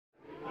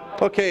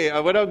Okay,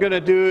 what I'm going to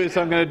do is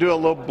I'm going to do a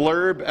little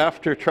blurb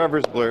after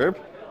Trevor's blurb.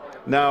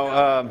 Now,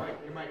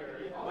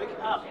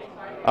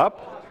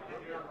 up?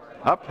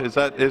 Up? Is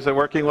it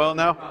working well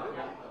now?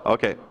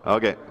 Okay,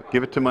 okay.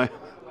 Give it to my,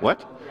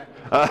 what?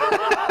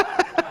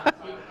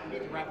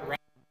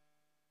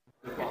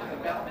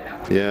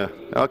 Yeah,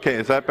 okay,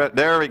 is that better?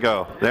 There we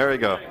go, there we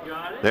go.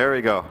 There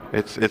we go.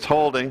 It's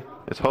holding,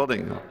 it's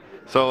holding.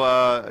 So,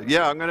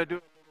 yeah, I'm going to do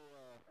a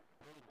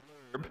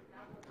little blurb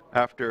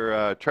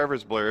after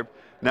Trevor's blurb.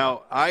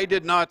 Now, I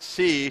did not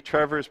see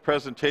Trevor's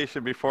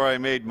presentation before I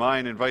made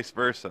mine and vice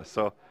versa,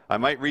 so I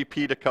might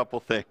repeat a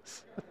couple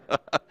things.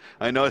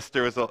 I noticed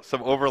there was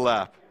some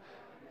overlap,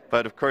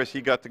 but of course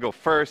he got to go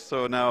first,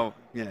 so now,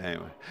 yeah,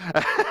 anyway.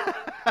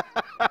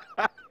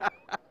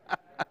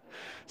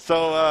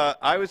 So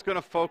I was going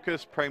to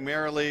focus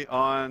primarily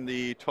on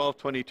the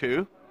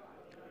 1222.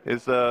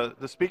 Is the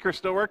speaker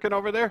still working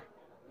over there?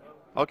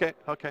 Okay,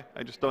 okay,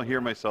 I just don't hear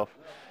myself.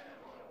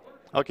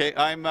 Okay,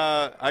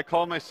 I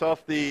call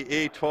myself the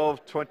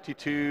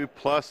A1222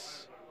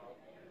 Plus.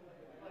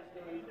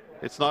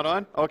 It's not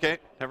on? Okay,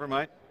 never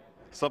mind.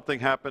 Something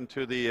happened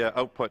to the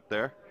output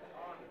there.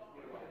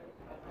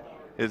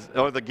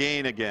 The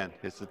gain again.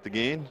 Is it the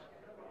gain?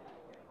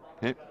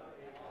 Okay.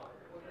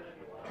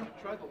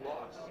 Try the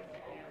loss.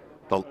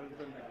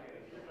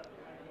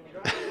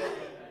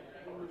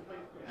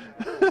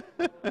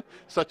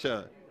 Such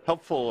a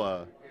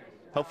helpful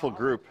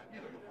group.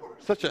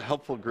 Such a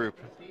helpful group.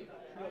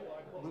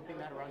 Looping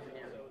that around your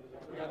ear.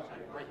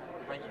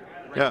 Right.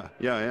 Yeah,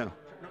 yeah, yeah. No,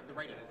 the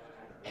right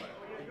ear.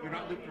 You're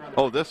not looped around.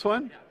 Oh, this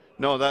one?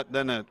 No,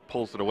 then it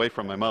pulls it away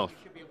from my mouth. You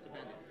should be able to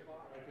bend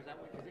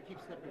it, because it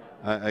keeps slipping.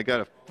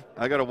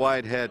 I got a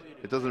wide head.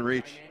 It doesn't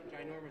reach.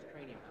 Ginormous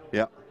cranium.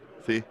 Yeah.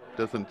 See,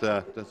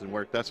 doesn't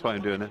work. That's why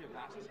I'm doing it.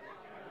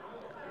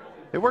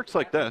 It works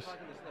like this.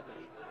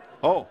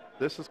 Oh,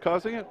 this is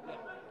causing it?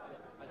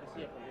 I can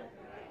see it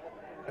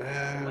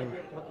from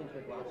here.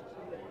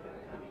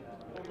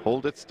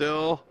 Hold it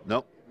still.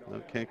 Nope. No,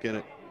 can't get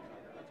it.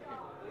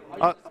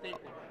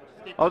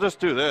 I'll just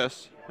do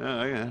this.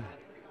 Yeah.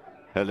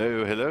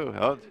 Hello,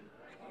 hello.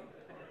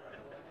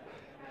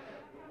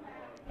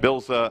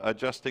 Bill's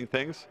adjusting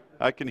things.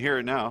 I can hear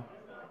it now.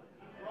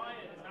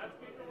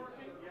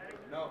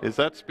 Is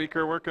that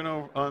speaker working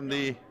on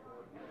the...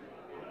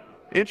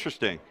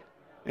 Interesting.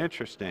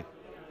 Interesting.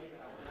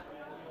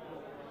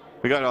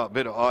 We got a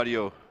bit of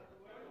audio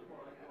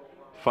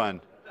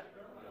fun.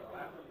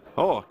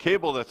 Oh, a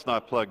cable that's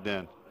not plugged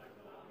in.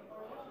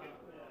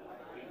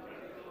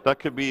 That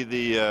could be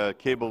the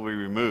cable we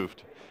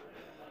removed.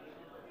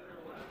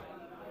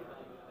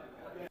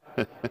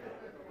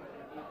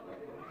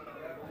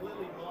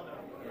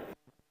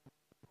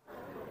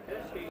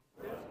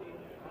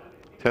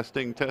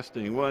 Testing.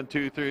 1,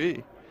 2,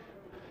 3.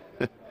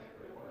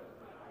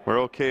 We're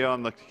okay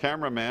on the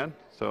cameraman,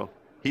 so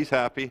he's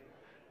happy.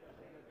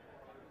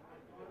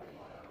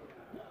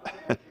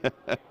 So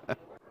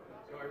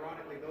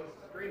ironically, those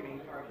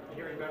streaming are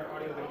hearing better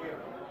audio than we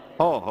are.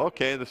 Oh,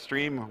 okay, the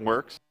stream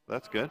works.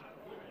 That's good.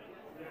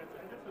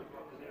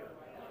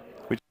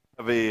 We just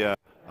have a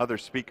other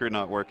speaker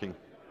not working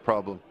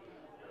problem.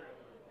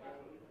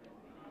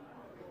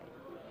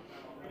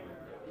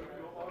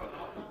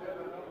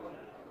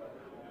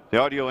 The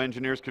audio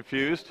engineer's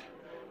confused.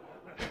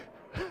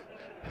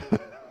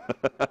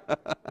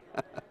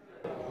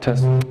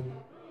 Test.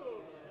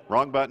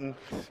 Wrong button.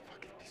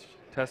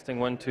 Testing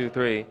 1, 2,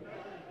 3.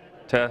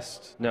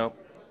 Test. Nope.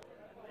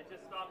 It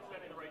just stopped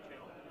sending the right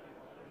channel.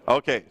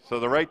 Okay, so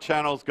the right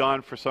channel's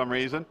gone for some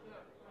reason.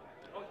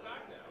 Oh, it's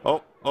back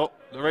now. Oh,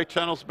 the right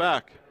channel's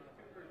back.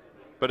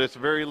 But it's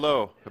very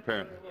low,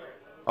 apparently.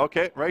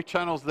 Okay, right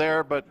channel's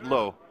there, but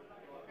low.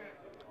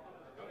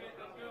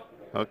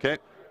 Okay.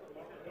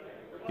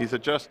 He's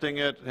adjusting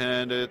it,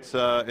 and it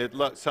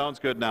sounds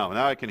good now.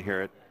 Now I can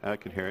hear it.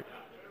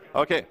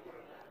 Okay.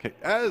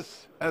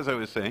 As I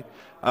was saying,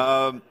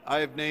 I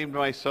have named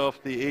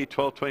myself the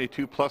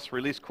A1222 Plus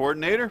Release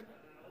Coordinator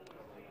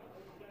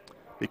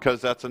because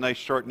that's a nice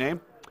short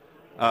name.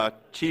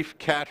 Chief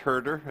Cat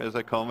Herder, as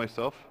I call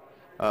myself.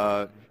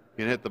 You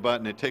can hit the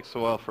button. It takes a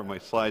while for my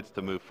slides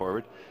to move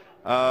forward.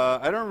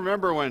 I don't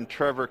remember when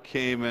Trevor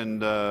came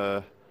and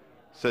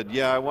said,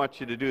 "Yeah, I want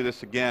you to do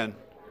this again."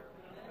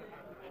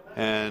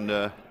 And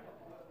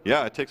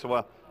yeah, it takes a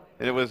while.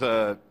 And it was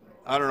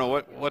I don't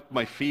know what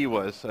my fee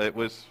was. It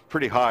was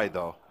pretty high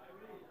though.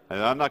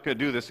 And I'm not going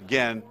to do this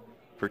again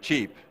for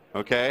cheap,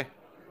 okay?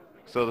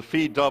 So the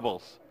fee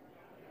doubles.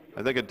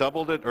 I think it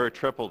doubled it or it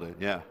tripled it.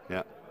 Yeah.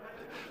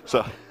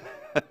 So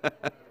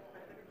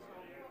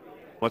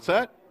what's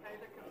that?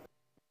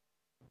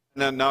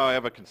 Now I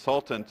have a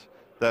consultant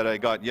that I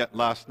got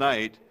last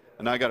night,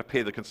 and I got to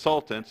pay the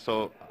consultant.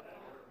 So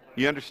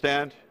you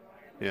understand?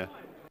 Yeah.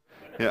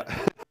 I'm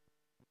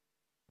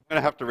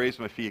going to have to raise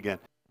my fee again.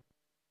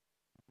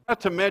 Not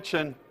to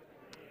mention,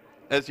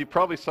 as you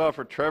probably saw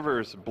for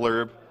Trevor's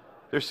blurb,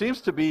 there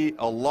seems to be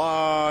a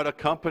lot of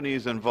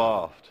companies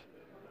involved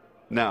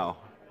now,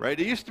 right?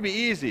 It used to be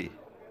easy.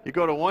 You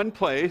go to one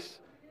place,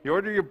 you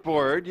order your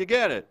board, you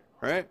get it,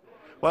 right?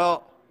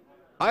 Well,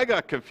 I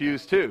got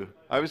confused too.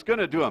 I was going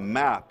to do a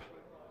map,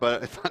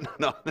 but I thought,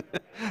 no,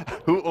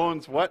 who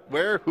owns what,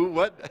 where, who,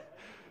 what?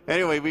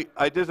 Anyway,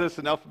 I did this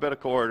in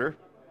alphabetical order.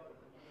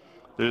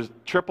 There's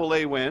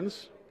AAA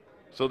wins,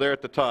 so they're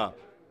at the top.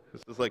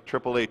 This is like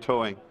AAA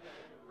towing.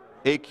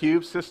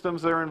 AQ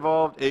Systems are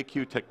involved,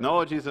 AQ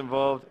Technologies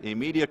involved,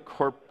 Amidia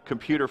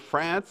Computer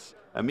France,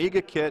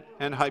 Amiga Kit,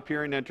 and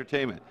Hyperion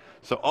Entertainment.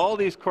 So all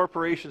these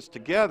corporations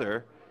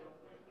together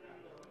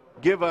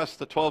give us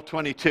the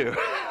 1222.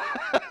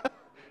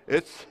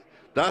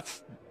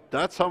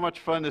 That's how much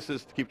fun this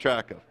is to keep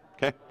track of.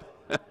 Okay.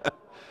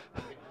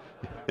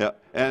 Yeah,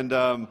 and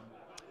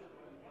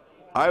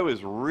I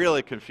was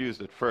really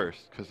confused at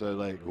first because I was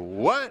like,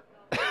 what?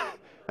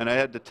 And I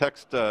had to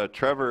text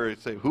Trevor and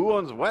say, who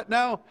owns what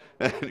now?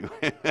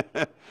 Anyway,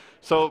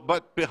 so,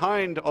 but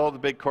behind all the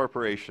big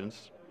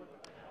corporations,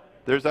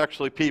 there's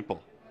actually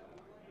people.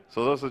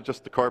 So those are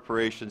just the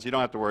corporations. You don't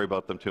have to worry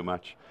about them too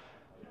much.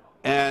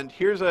 And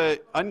here's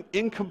an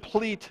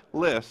incomplete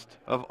list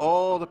of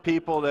all the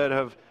people that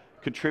have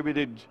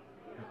contributed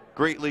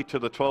greatly to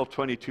the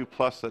 1222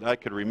 plus that I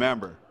could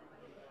remember.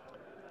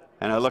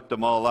 And I looked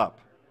them all up.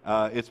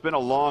 It's been a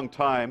long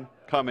time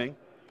coming,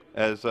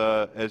 as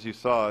you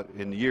saw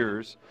in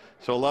years.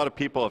 So a lot of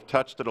people have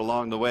touched it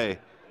along the way.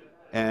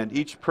 And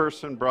each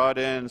person brought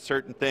in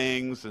certain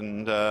things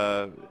and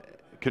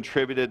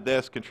contributed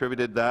this,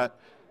 contributed that.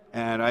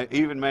 And I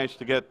even managed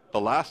to get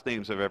the last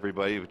names of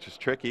everybody, which is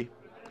tricky.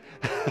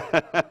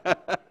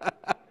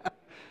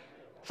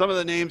 Some of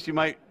the names you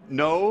might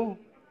know,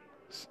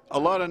 a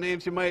lot of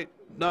names you might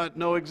not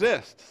know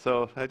exist.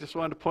 So I just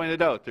wanted to point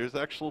it out. There's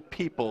actual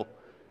people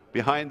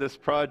behind this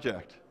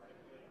project.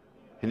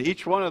 And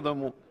each one of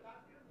them,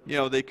 you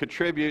know, they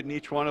contribute, and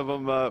each one of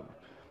them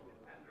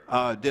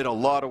did a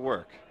lot of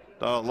work.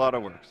 A lot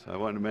of work. So I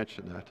wanted to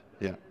mention that.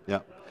 Yeah, yeah.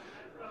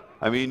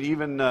 I mean,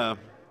 even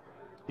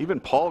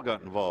Paul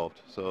got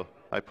involved, so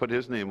I put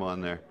his name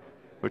on there,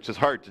 which is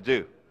hard to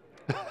do.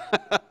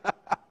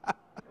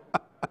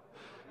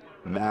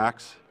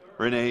 Max,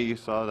 Renee, you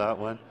saw that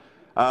one.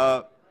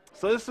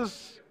 So this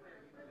is,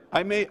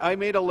 I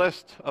made a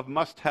list of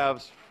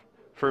must-haves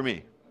for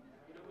me.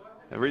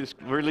 A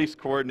release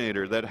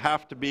coordinator that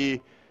have to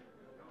be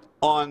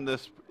on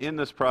this, in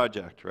this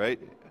project, right?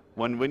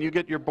 When you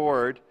get your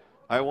board,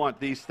 I want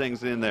these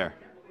things in there.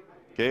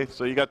 Okay,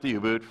 so you got the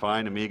U-boot,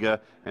 fine,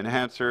 Amiga,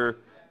 enhancer,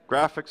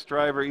 graphics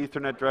driver,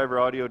 Ethernet driver,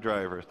 audio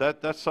driver.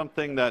 That's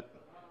something that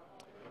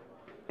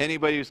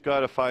anybody who's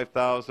got a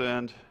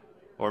 5000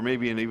 or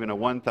maybe even a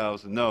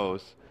 1000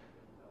 knows,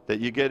 that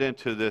you get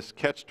into this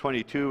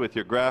catch-22 with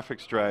your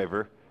graphics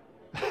driver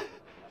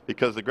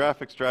because the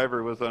graphics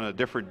driver was on a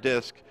different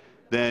disk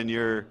than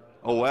your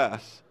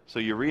OS. So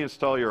you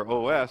reinstall your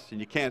OS and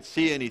you can't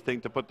see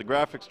anything to put the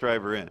graphics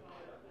driver in.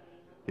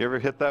 You ever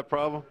hit that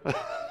problem?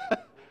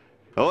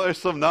 Oh, there's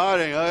some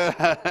nodding.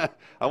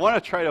 I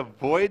want to try to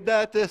avoid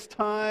that this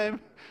time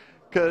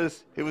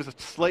because it was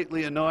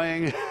slightly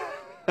annoying.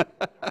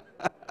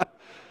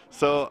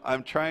 So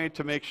I'm trying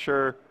to make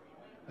sure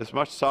as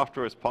much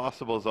software as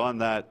possible is on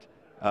that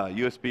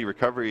USB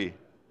recovery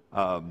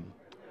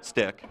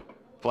stick,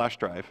 flash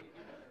drive.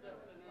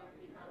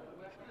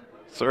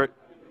 Sorry,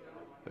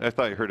 I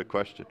thought you heard a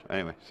question.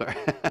 Anyway, sorry.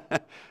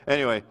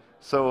 Anyway,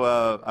 so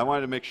I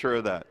wanted to make sure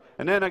of that.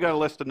 And then I got a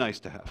list of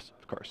nice-to-haves,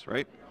 of course,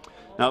 right?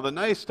 Now the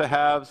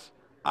nice-to-haves,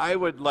 I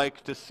would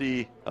like to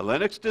see a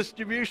Linux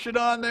distribution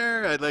on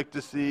there. I'd like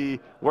to see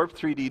Warp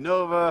 3D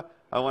Nova.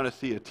 I want to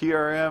see a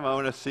TRM. I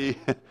want to see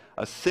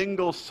a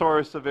single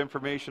source of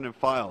information and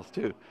files,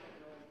 too.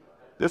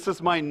 This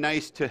is my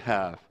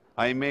nice-to-have.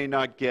 I may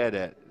not get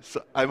it.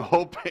 So I'm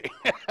hoping.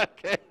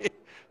 Okay.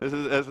 This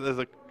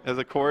is as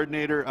a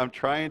coordinator, I'm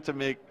trying to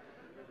make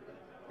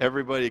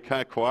everybody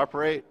kind of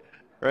cooperate,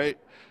 right?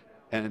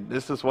 And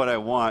this is what I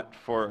want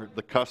for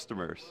the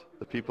customers,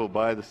 the people who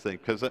buy this thing.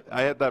 Because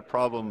I had that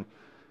problem.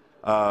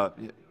 Here's a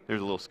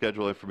little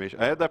schedule information.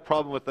 I had that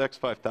problem with the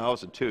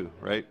X5000 too,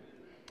 right?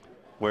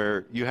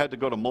 Where you had to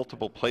go to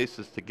multiple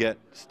places to get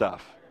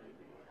stuff.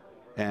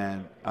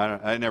 And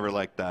I never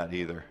liked that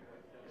either.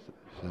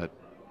 So,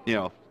 you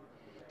know,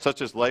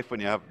 such is life when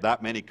you have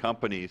that many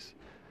companies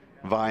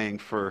vying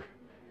for,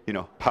 you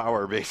know,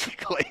 power,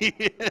 basically.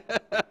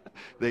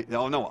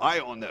 Oh, no, I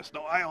own this.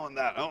 No, I own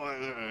that.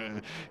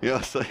 Oh, you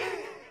know, so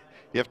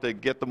you have to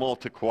get them all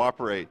to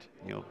cooperate,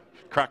 you know,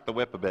 crack the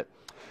whip a bit.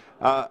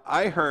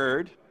 I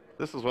heard,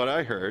 this is what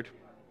I heard.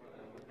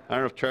 I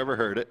don't know if Trevor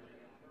heard it.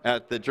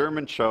 At the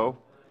German show,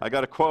 I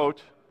got a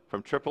quote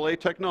from AAA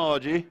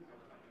Technology.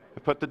 I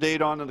put the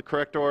date on in the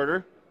correct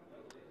order.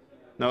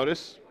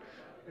 Notice.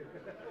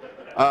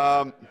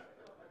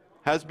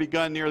 Has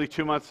begun nearly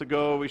 2 months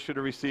ago. We should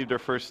have received our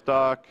first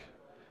stock.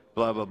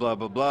 Blah, blah, blah,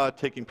 blah, blah.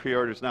 Taking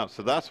pre-orders now.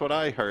 So that's what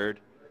I heard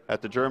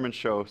at the German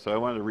show. So I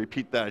wanted to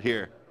repeat that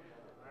here.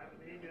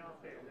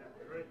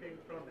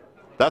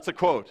 That's a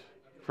quote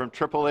from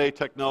AAA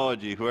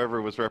Technology,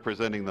 whoever was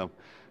representing them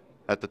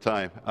at the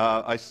time.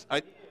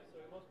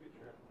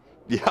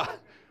 Yeah.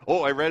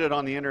 Oh, I read it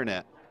on the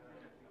internet.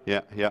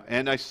 Yeah, yeah.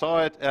 And I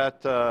saw it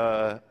at,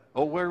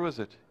 oh, where was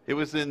it? It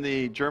was in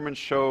the German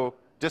show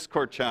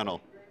Discord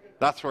channel.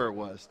 That's where it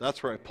was.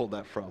 That's where I pulled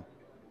that from.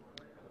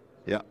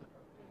 Yeah.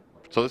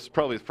 So this is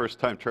probably the first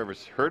time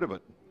Trevor's heard of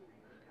it.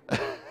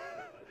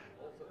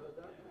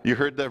 You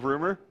heard that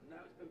rumor?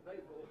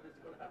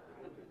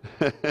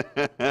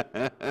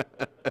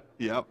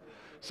 Yep.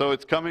 So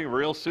it's coming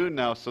real soon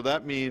now, so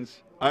that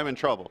means I'm in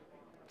trouble.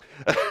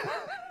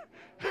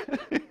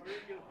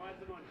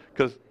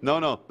 Because,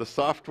 no, the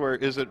software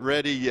isn't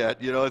ready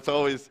yet. You know, it's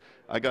always,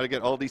 I got to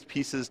get all these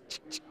pieces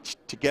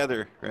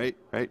together, right?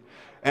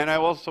 And I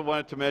also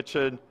wanted to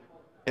mention,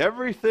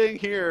 everything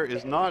here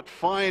is not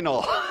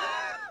final.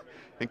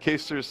 In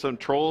case there's some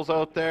trolls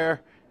out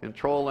there in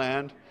troll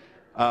land,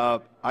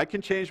 I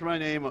can change my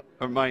name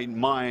or my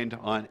mind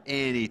on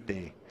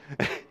anything,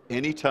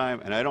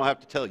 anytime, and I don't have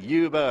to tell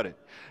you about it.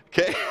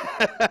 Okay?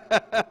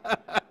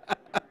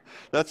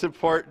 That's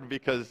important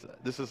because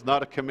this is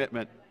not a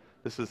commitment.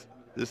 This is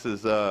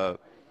our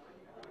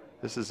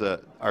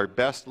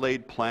best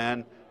laid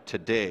plan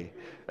today.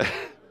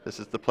 This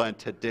is the plan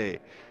today.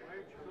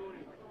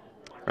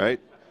 Right?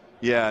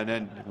 Yeah, and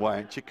then why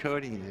aren't you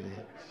coding it?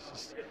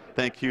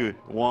 Thank you,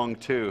 Wong,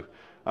 too.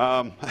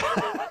 So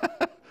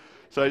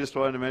I just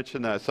wanted to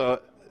mention that.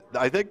 So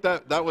I think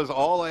that was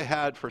all I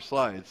had for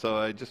slides. So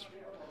I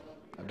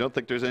don't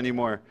think there's any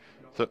more.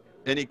 So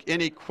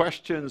any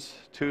questions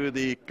to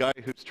the guy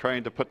who's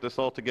trying to put this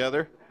all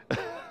together?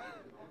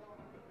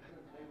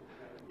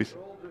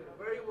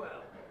 Very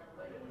well.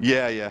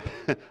 Yeah.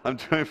 I'm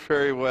doing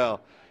very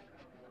well.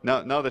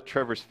 Now that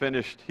Trevor's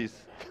finished,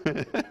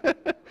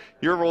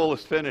 your role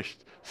is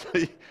finished. So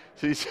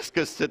he's just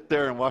going to sit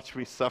there and watch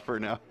me suffer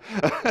now.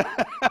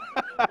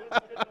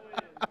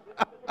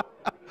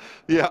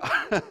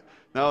 Yeah.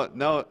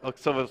 No.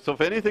 So if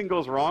anything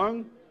goes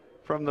wrong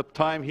from the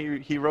time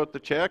he wrote the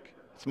check,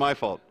 it's my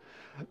fault.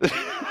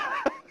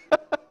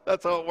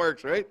 That's how it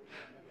works, right?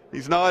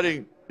 He's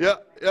nodding. Yeah.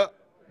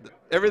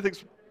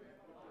 Everything's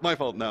my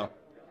fault now.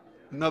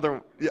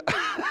 Yeah.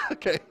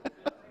 Okay.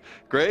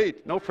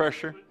 Great. No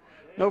pressure.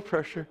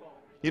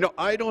 You know,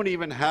 I don't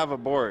even have a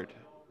board.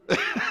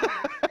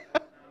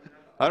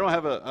 I don't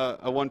have a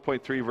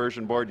 1.3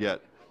 version board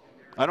yet.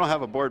 I don't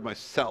have a board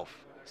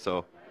myself,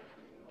 so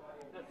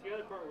That's the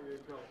other part where you're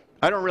going.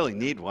 I don't really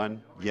need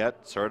one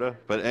yet, sort of.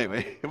 But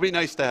anyway, it'd be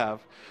nice to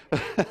have,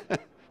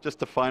 just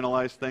to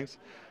finalize things.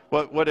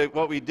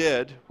 What we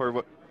did, or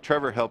what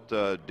Trevor helped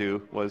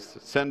do, was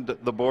send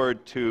the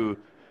board to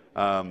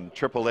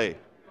AAA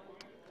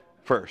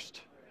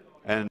first,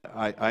 and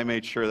I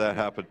made sure that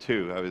happened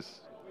too. I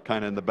was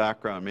kind of in the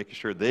background, making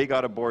sure they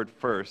got a board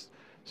first,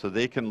 so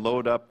they can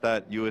load up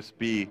that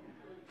USB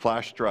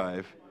flash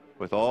drive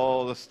with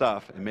all the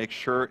stuff and make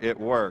sure it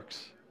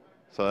works.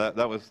 So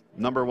that was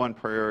 #1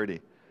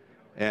 priority.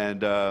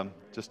 And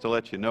just to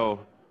let you know,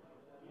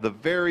 the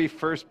very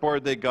first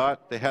board they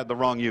got, they had the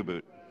wrong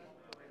U-boot.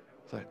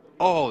 It's like,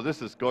 oh,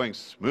 this is going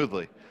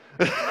smoothly.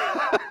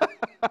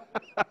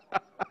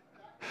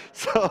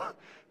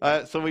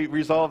 So we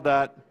resolved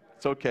that.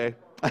 It's okay.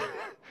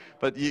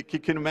 But you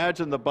can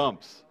imagine the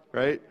bumps,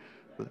 right?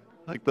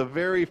 Like the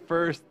very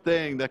first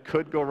thing that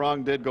could go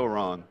wrong did go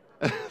wrong.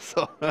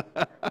 So,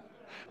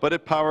 but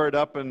it powered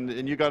up,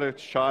 and you got a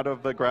shot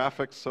of the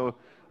graphics, so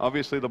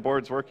obviously the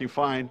board's working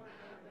fine.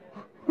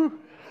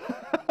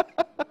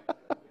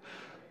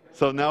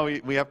 So now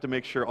we have to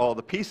make sure all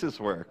the pieces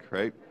work,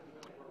 right?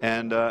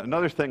 And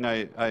another thing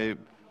I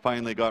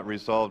finally got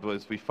resolved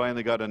was we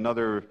finally got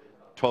another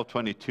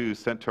 1222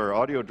 sent to our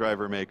audio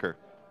driver maker.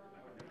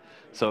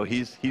 So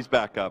he's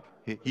back up.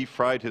 He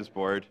fried his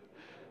board,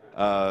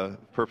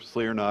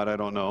 purposely or not, I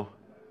don't know.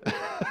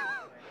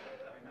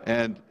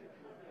 And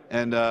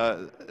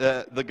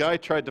the guy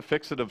tried to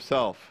fix it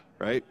himself,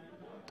 right?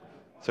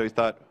 So he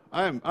thought,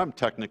 I'm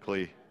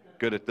technically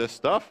good at this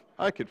stuff.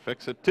 I could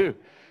fix it too.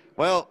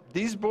 Well,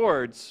 these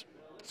boards,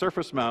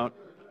 surface mount,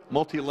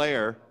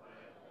 multi-layer,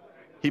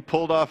 he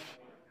pulled off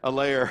a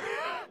layer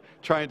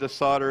trying to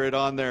solder it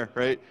on there,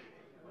 right?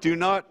 Do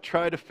not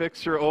try to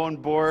fix your own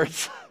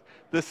boards.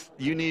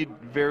 You need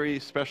very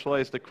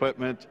specialized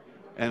equipment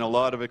and a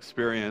lot of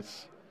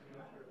experience.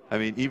 I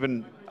mean,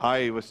 even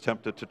I was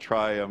tempted to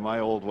try my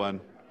old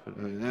one,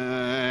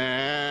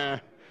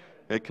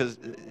 because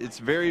it's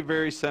very,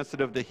 very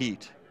sensitive to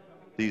heat,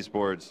 these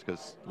boards,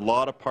 because a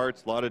lot of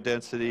parts, a lot of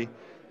density.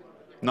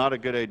 Not a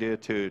good idea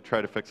to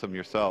try to fix them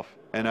yourself.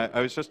 And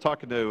I was just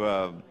talking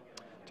to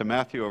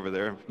Matthew over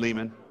there,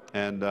 Lehman,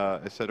 and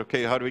I said,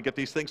 okay, how do we get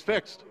these things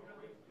fixed,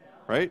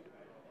 right?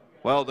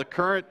 Well, the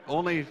current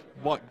only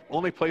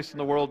place in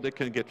the world that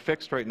can get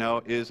fixed right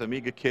now is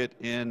Amiga Kit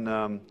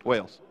in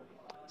Wales.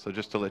 So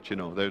just to let you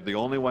know, they're the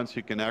only ones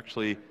who can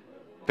actually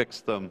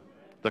fix them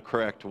the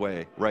correct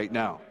way right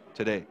now,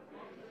 today.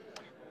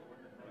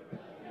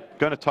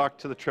 Going to talk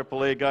to the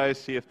AAA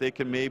guys, see if they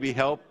can maybe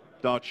help.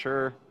 Not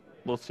sure.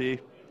 We'll see.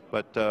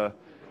 But,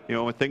 you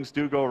know, when things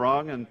do go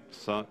wrong, and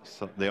so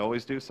they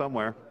always do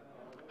somewhere,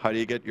 how do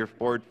you get your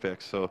board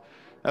fixed? So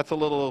that's a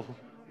little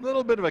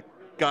bit of a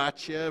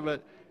gotcha,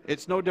 but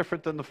it's no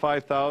different than the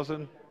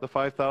 5000. The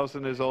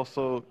 5000 is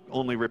also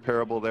only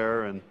repairable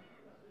there, and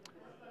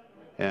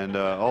and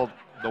all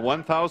the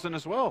 1000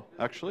 as well.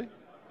 Actually,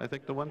 I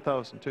think the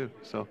 1000 too.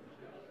 So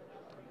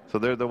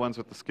they're the ones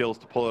with the skills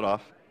to pull it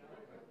off.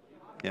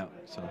 Yeah.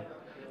 So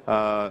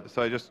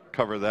I just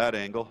cover that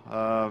angle.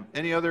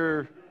 Any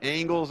other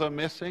angles I'm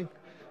missing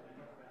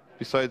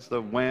besides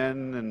the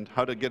when and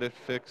how to get it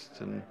fixed?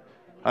 And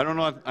I don't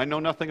know. I know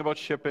nothing about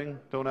shipping.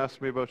 Don't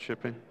ask me about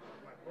shipping.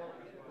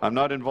 I'm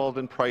not involved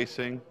in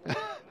pricing.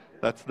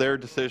 That's their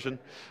decision.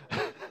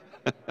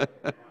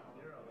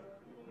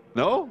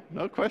 No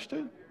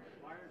question.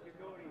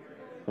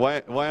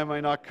 Why am I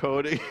not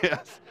coding?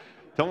 Yes.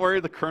 Don't worry,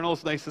 the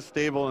kernel's nice and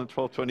stable in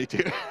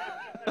 1222.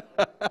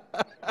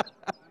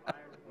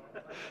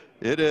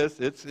 It is.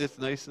 It's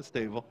nice and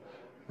stable.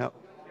 Yep.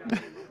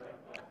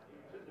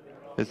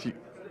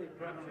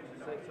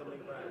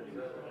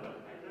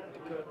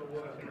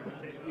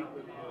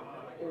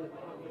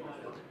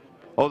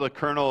 Oh, the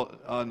kernel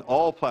on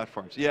all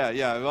platforms. Yeah.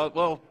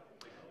 Well,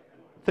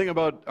 the thing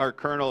about our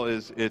kernel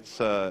is it's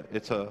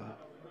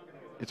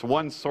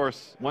one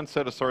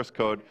set of source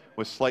code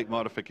with slight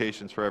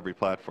modifications for every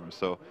platform.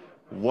 So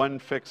one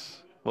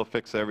fix will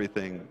fix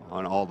everything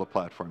on all the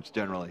platforms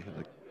generally.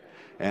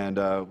 And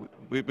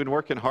we've been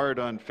working hard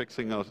on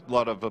fixing a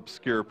lot of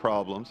obscure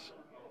problems,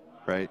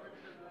 right?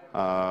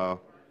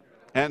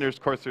 And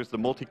of course, there's the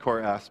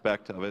multi-core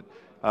aspect of it.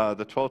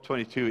 The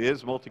 1222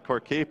 is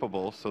multi-core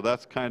capable, so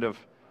that's kind of,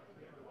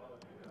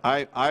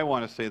 I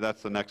want to say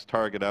that's the next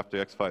target after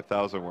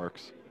X5000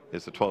 works,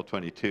 is the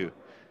 1222.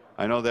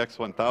 I know the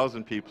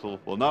X1000 people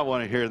will not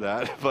want to hear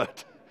that,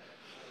 but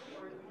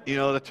you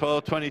know, the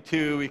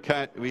 1222,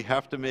 we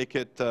have to make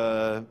it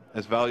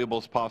as valuable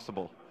as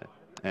possible,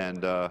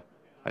 and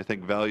I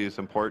think value is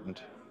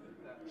important.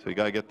 So you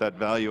got to get that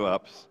value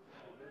up.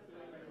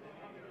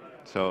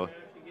 So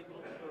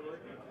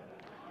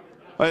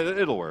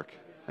it'll work.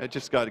 I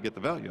just got to get the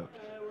value up.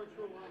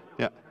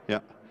 Yeah.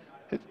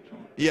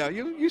 Yeah,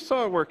 you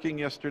saw it working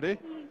yesterday.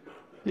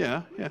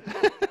 Yeah.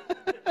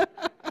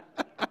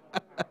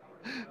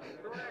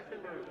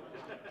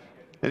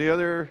 Any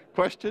other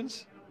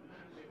questions?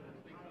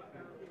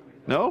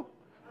 No?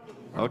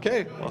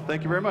 Okay. Well,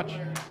 thank you very much.